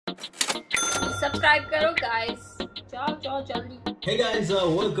Subscribe करो guys. जाओ जल्दी. Hey guys,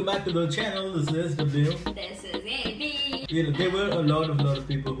 welcome back to the channel. This is SW. This is AB. You know, there were a lot of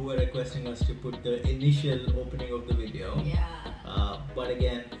people who were requesting us to put the initial opening of the video. Yeah. But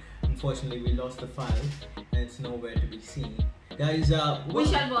again, unfortunately, we lost the file and it's nowhere to be seen. Guys, we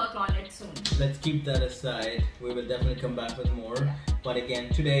shall work on it soon. Let's keep that aside. We will definitely come back with more. Yeah. But again,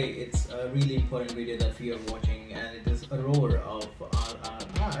 today it's a really important video that we are watching, and it is a roar of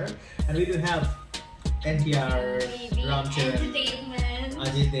RRR. And we do have NTR, Charan,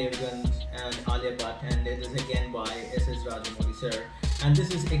 Ajay Devgn and Alia Bhatt, and it is again by Rajamouli sir. And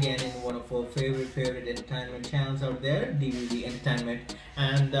this is again in one of our favorite entertainment channels out there, DVD Entertainment.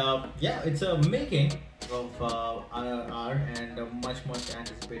 And yeah, it's a making of RRR and a much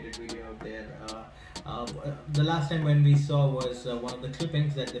anticipated video out there. The last time when we saw was one of the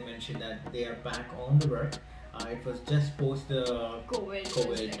clippings that they mentioned that they are back on the work. It was just post COVID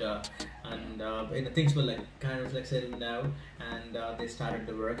and things were like kind of like settled down, and they started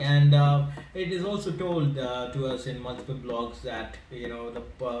the work. And it is also told to us in multiple blogs that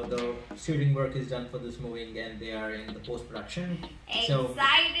the shooting work is done for this movie and they are in the post-production. Excited! So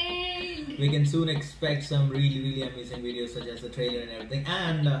we can soon expect some really amazing videos such as the trailer and everything.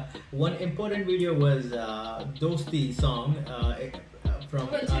 And one important video was Dosti song from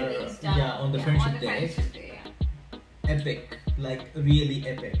on the Friendship Day. Epic, like really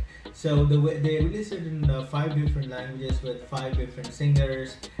epic. So they released it in 5 different languages with 5 different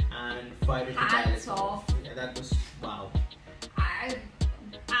singers and 5 different dialects. Yeah, that was wow.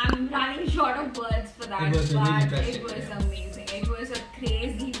 I'm running short of words for that. It was really interesting. It was amazing. It was a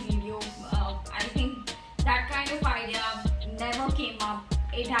crazy video. I think that kind of idea never came up.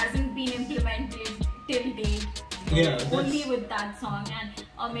 It hasn't been implemented till date. Yeah, only with that song, and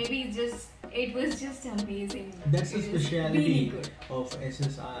or maybe it was just amazing. That's the speciality really of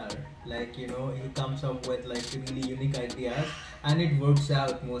SSR. Like, he comes up with like really unique ideas and it works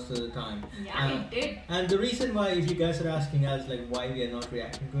out most of the time. Yeah, it did. And the reason why, if you guys are asking us like why we are not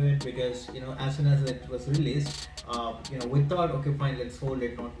reacting to it, because as soon as it was released, we thought, okay fine, let's hold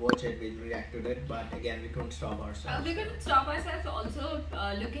it, not watch it, we'll react to it. But again, we couldn't stop ourselves. We couldn't stop ourselves. Also,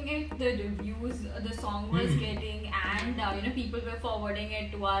 looking at the reviews the song was getting, and people were forwarding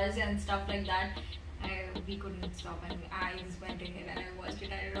it to us and stuff like that. We couldn't stop, and I just went in and I watched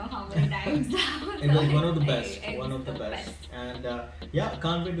it. I don't know how many times. It was one of the best. One of the best. And yeah,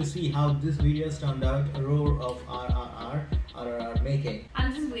 can't wait to see how this video has turned out. A roar of RRR making.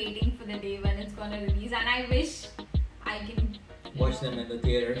 I'm just waiting for the day when it's gonna release, and I wish I can watch them in the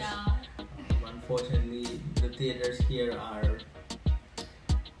theaters. Yeah. Unfortunately, the theaters here are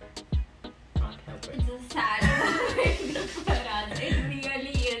can't help it. It's a sad moment for us. It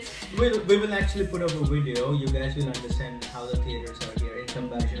really is. We will actually put up a video. You guys will understand how the theaters are here in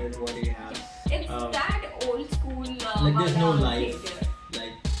comparison with what you have. It's that old school. Like there's no life. Theater.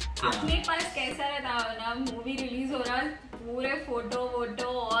 Like अपने पास कैसा रहता है ना, movie release हो रहा है, पूरे photo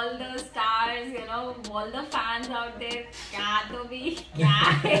all the stars, all the fans out there, क्या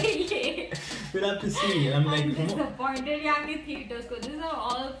है ये? We'll have to see. I'm like disappointed यहाँ के theaters को. These are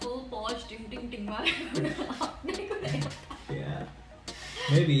all full posh ting वाले. Yeah.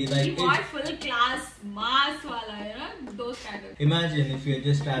 Maybe like you want full class mass wala, those kind of. Imagine if you're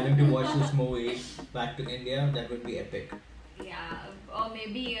just traveling to watch this movie back to India, that would be epic. Yeah, or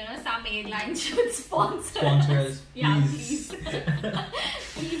maybe some airline should sponsor us. Yeah, please.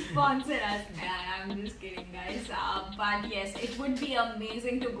 Please sponsor us. I'm just kidding, guys. But yes, it would be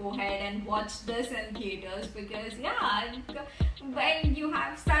amazing to go ahead and watch this in theaters, because yeah, when you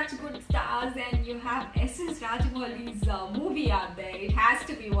have such good stars and you have Rajamouli's movie out there, it has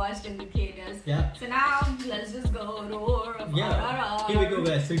to be watched in the theaters. Yeah. So now let's just go roar of RRR. Here we go,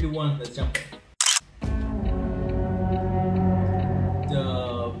 guys. 3, 2, 1. Let's jump. The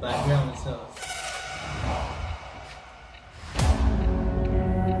background itself.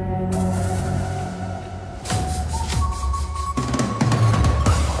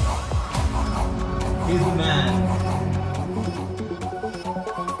 He's the man.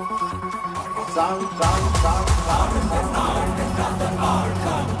 Sound.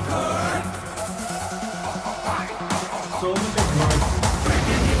 So much of work.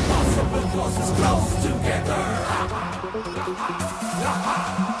 Bringing impossible forces close together.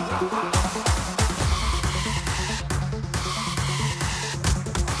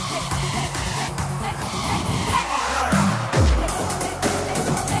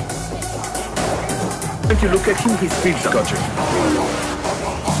 If you look at him, his feet gotcha.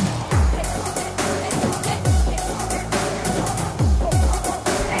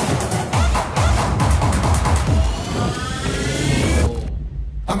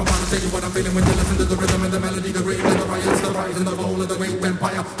 I'm about to tell you what I'm feeling when you listen to the rhythm and the melody, the rhythm and the riots, the rise and the roll of the great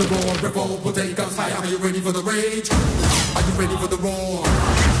empire. The roar, revolt will take us higher. Are you ready for the rage? Are you ready for the roar?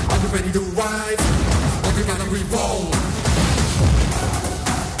 Are you ready to rise? Or you gotta revolt?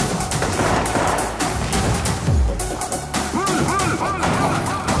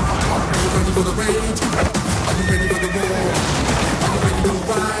 Are you ready for the rage? Are you ready for the roar? Are you ready to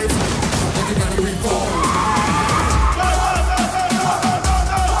rise? Or you gotta revolt?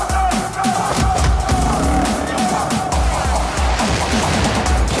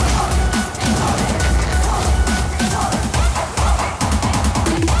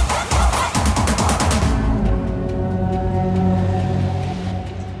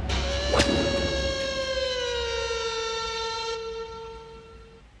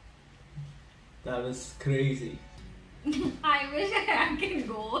 That was crazy. I wish I can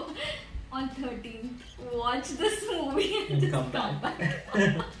go on 13th, watch this movie and And just come come back.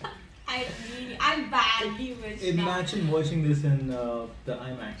 back. I badly wish that. Imagine watching this in the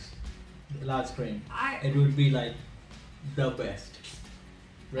IMAX, the large screen. I- It would be like the best,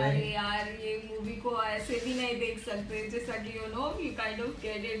 अरे right? यार ये movie को ऐसे भी नहीं देख सकते जैसा कि you kind of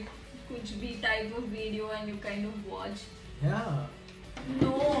get it कुछ भी type of video and you kind of watch. Yeah.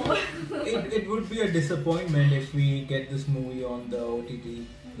 No. It would be a disappointment if we get this movie on the OTT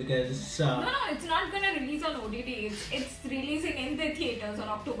because No, it's not gonna release on OTT. It's releasing in the theaters on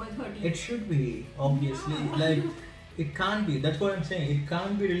October 30th. it should be obviously like it can't be. That's what I'm saying. It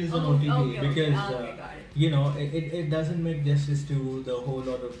can't be released on Oh, OTT okay, because okay, got it. it doesn't make justice to the whole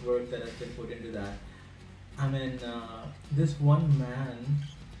lot of work that has been put into that. I mean, this one man.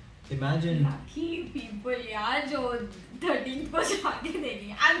 Imagine. Lucky people यार जो 13th को जाके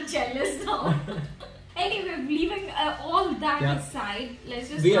देखेंगे. I'm jealous now. Anyway, leaving all that Yeah. aside, let's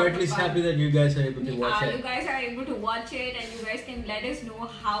just. We are talk at least about- happy that you guys are able to watch You it. guys are able to watch it, and you guys can let us know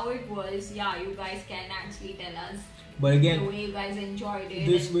how it was. Yeah, you guys can actually tell us But again, the way you guys enjoyed it.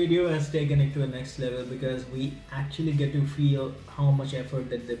 this video has taken it to a next level because we actually get to feel how much effort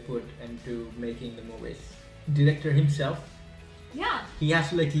that they put into making the movies. Director himself, Yeah. he has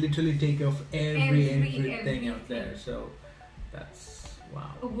to like literally take care of everything Everything. out there. So that's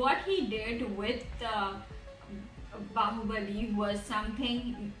wow. What he did with Bahubali was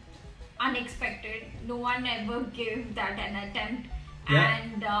something unexpected. No one ever gave that an attempt. Yeah.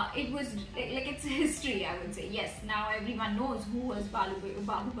 And it was like it's history, I would say. Yes, now everyone knows who was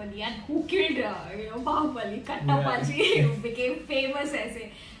Bahubali and who killed Bahubali. Kattapachi who became famous as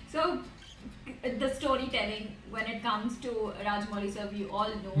a. So the storytelling when it comes to Rajamouli sir, we all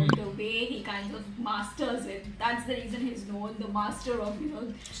know the way he kind of masters it. That's the reason he's known the master of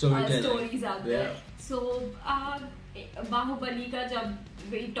Storytelling. stories out there. Yeah. So Bahubali ka jab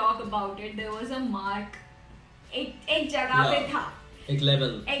we talk about it, there was a mark. एक जगह पे था. Ek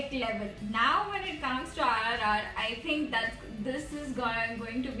level. Ek level. Now when it comes to RRR, I think that this is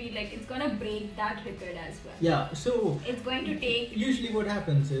going to be like it's gonna break that record as well. Yeah. So It's going to take. usually what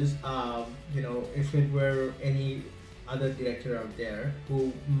happens is, if it were any other director out there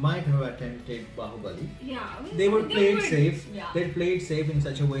who might have attempted Bahubali, Yeah. I mean, they would play it safe. Yeah. They'd play it safe in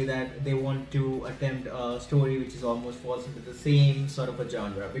such a way that they want to attempt a story which is almost falls into the same sort of a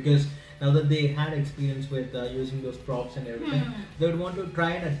genre. Because now that they had experience with using those props and everything, they would want to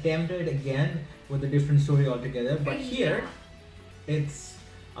try and attempt it again with a different story altogether. But here, it's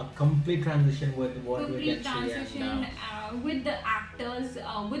a complete transition with what we complete can see transition and with the actors,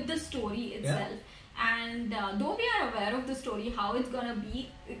 with the story itself. And though we are aware of the story, how it's gonna be,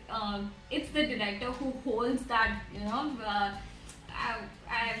 it's the director who holds that,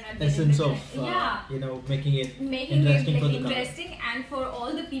 I am not essence getting of it right. making it making interesting it for like the interesting and for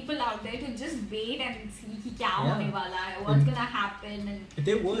all the people out there to just wait and see कि क्या Yeah. होने वाला है, what's gonna happen, and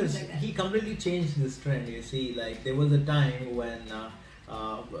There was, things like that. he completely changed this trend. You see, like there was a time when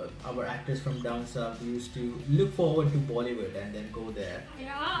our actors from down south used to look forward to Bollywood and then go there.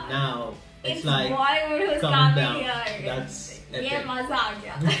 Yeah. Now it's It's like Bollywood who's calm coming down. here. That's ये epic. मजा आ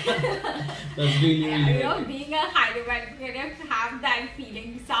गया. That's really really epic. Being a Hyderabad, you have that feeling.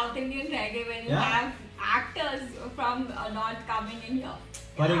 South Indian reggae when you Yeah. have actors from not coming in here.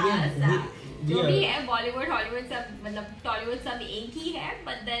 But again, Yeah, we जो भी are, है Bollywood, Hollywood सब मतलब Tollywood सब एक ही है,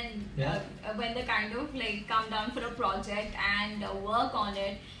 but then Yeah. when they kind of like come down for a project and work on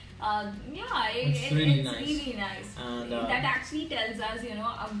it, It's really it's nice. really nice. And, that actually tells us,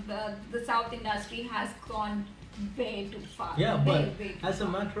 the South industry has gone way too far. yeah, way, but way too as a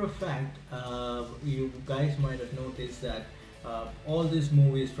far. matter of fact, you guys might have noticed that all these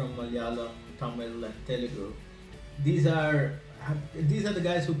movies from Malayalam, Tamil, and Telugu, these are the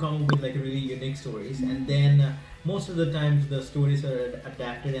guys who come up with like really unique stories, and then most of the times the stories are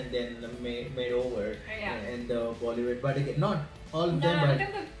adapted and then made over in the Bollywood. But again, not all of them,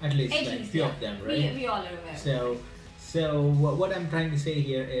 but at least like few of them, right? We all are aware. So what I'm trying to say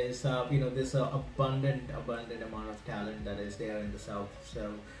here is, there's an abundant amount of talent that is there in the South.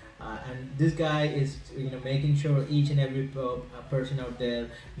 So. And this guy is, making sure each and every person out there,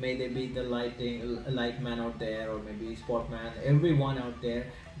 may they be the light man out there or maybe sport man, everyone out there,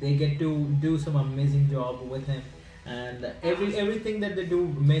 they get to do some amazing job with him, and everything that they do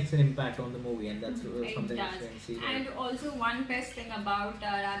makes an impact on the movie, and that's something that's going to see. And also one best thing about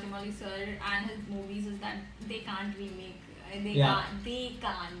Rajamouli sir and his movies is that they can't remake.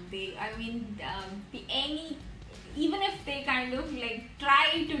 Even if they kind of like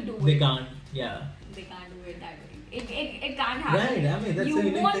try to do they it, can't. They can't do it that way. It can't happen. Right. I mean, that's you the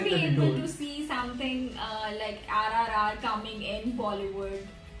unique won't thing be that able to see something like RRR coming in Bollywood.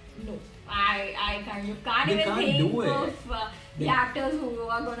 No, I kind of can't They even can't think do it. of the actors who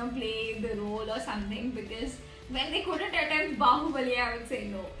are gonna play the role or something, because when they couldn't attempt Bahubali, I would say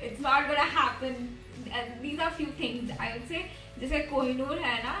no, it's not gonna happen. These are few things I would say. जैसे कोहिनूर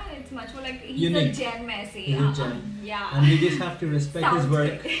है ना, it's much more like he's a gem ऐसे. He's a gem. Yeah. And we just have to respect his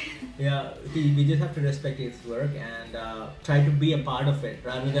work. Yeah. We just have to respect his work and try to be a part of it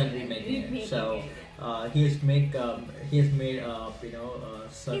rather than remaking it. So he has made certain he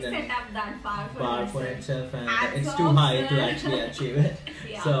set up that bar for himself, and it's too high to actually achieve it.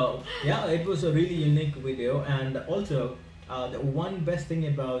 So it was a really unique video. And also the one best thing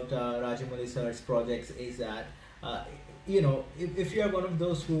about Rajamouli sir's projects is that if you are one of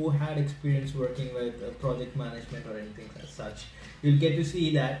those who had experience working with project management or anything as such, you'll get to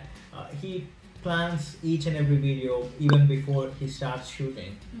see that he plans each and every video even before he starts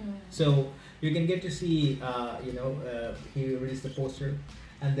shooting. So you can get to see, he released the poster,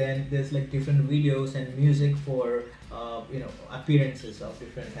 and then there's like different videos and music for appearances of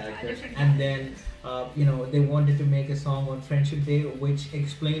different characters. And then they wanted to make a song on Friendship Day which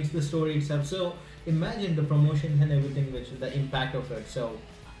explains the story itself. So imagine the promotions and everything, which is the impact of it. So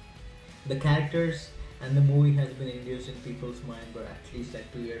the characters and the movie has been induced in people's mind for at least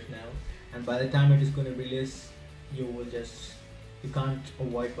like 2 years now, and by the time it is going to release, you can't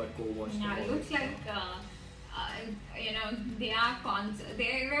avoid but go watch the movie. It looks like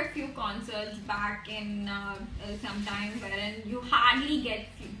there were a few concerts back in some time wherein you hardly get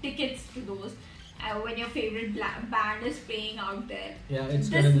tickets to those when your favorite band is playing out there. It's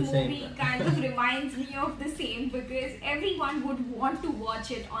this kind of the movie same. kind of reminds me of the same, because everyone would want to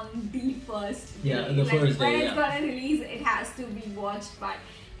watch it on the first day. The first day. When it's gonna release, it has to be watched by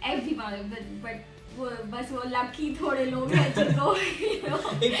everyone. But बस वो lucky थोड़े लोग हैं जिनको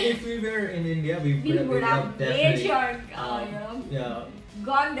If we were in India, we would have made sure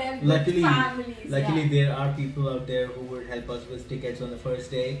gone there with families. Luckily, there are people out there who would help us with tickets on the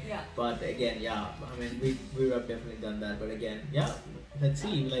first day. But again, I mean, we would have definitely done that. But again, let's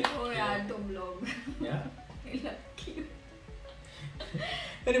see. Like, तुम लोग. Lucky.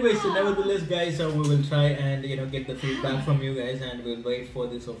 Anyway, so nevertheless, guys, we will try and get the feedback from you guys, and we'll wait for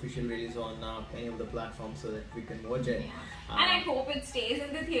this official release on any of the platforms so that we can watch it. And I hope it stays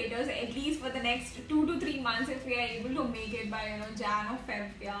in the theaters at least for the next 2 to 3 months if we are able to make it by Jan or Feb.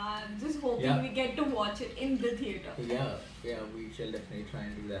 I'm just hoping we get to watch it in the theater. We shall definitely try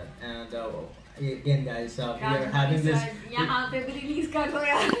and do that. And again, guys, we are having this. यहाँ पे भी release कर दो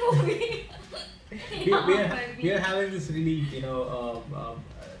यार movie. We are having this really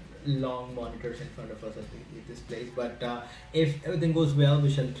long monitors in front of us at this place, but if everything goes well, we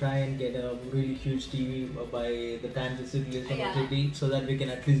shall try and get a really huge TV by the time this is released on OTT, so that we can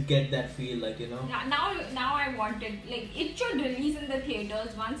at least get that feel, now I want it, it should release in the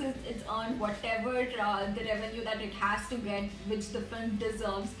theaters once it's earned whatever the revenue that it has to get, which the film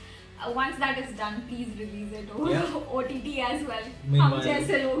deserves. Once that is done, please release it over OTT as well.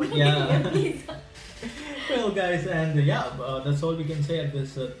 Please. Well, guys, and that's all we can say at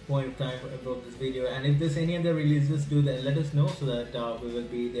this point of time about this video. And if there's any other releases, do that, let us know, so that we will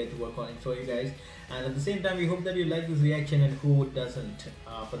be there to work on it for you guys. And at the same time, we hope that you like this reaction, and who doesn't,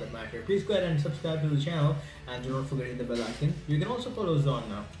 for that matter. Please go ahead and subscribe to the channel, and do not forget to hit the bell icon. You can also follow us on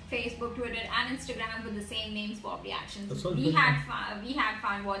Facebook, Twitter, and Instagram with the same name, SWAB Reactions. We had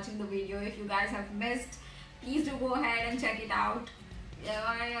fun watching the video. If you guys have missed, please do go ahead and check it out.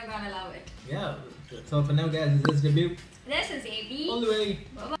 You're gonna love it. That's all for now, guys. This is W. This is AB. All the way.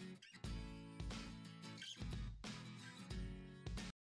 Bye-bye.